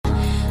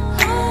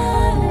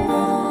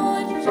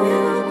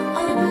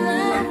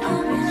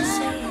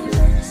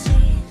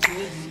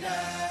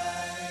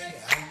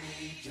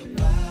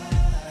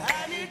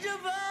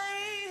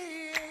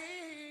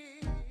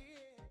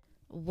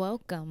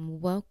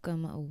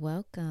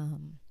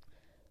welcome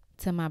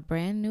to my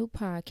brand new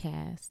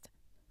podcast,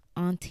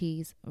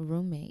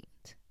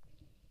 AuntiesRoommate.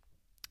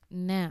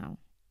 Now,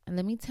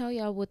 let me tell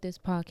y'all what this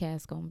podcast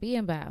is going to be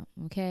about,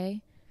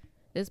 okay?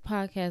 This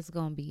podcast is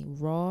going to be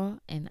raw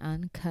and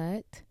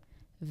uncut,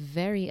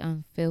 very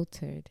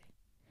unfiltered.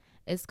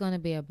 It's going to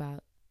be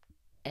about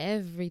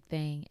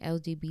everything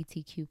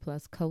LGBTQ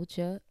plus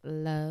culture,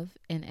 love,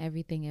 and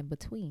everything in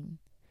between.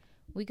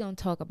 We're going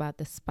to talk about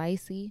the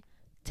spicy,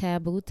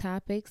 taboo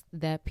topics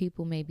that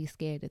people may be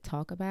scared to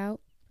talk about.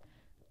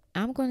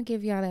 I'm going to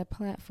give y'all that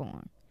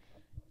platform.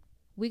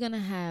 We're going to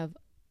have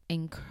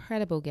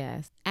incredible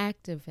guests,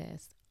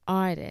 activists,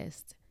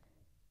 artists,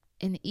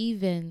 and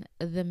even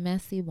the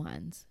messy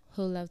ones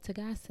who love to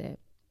gossip,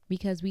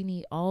 because we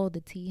need all the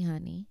tea,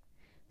 honey.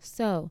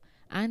 So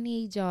I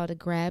need y'all to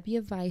grab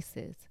your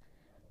vices.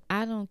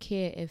 I don't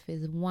care if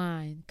it's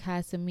wine,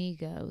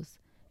 Casamigos,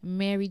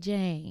 Mary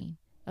Jane,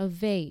 a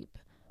vape,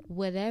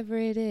 whatever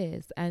it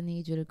is. I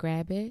need you to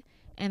grab it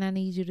and I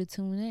need you to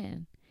tune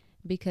in,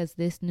 because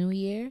this new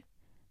year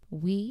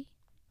we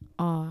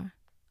are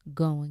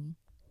going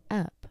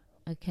up.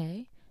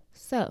 Okay,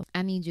 so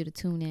I need you to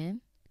tune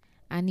in.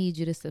 I need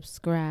you to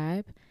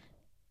subscribe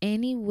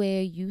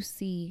anywhere you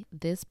see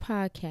this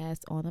podcast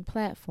on a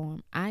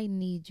platform. I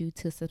need you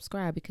to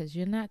subscribe, because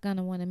you're not going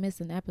to want to miss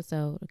an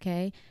episode.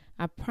 Okay,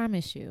 I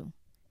promise you,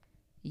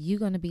 you're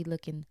going to be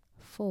looking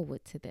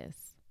forward to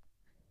this.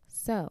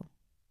 So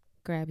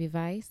grab your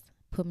vice,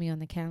 put me on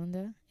the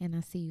calendar, and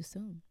I'll see you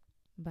soon.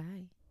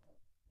 Bye.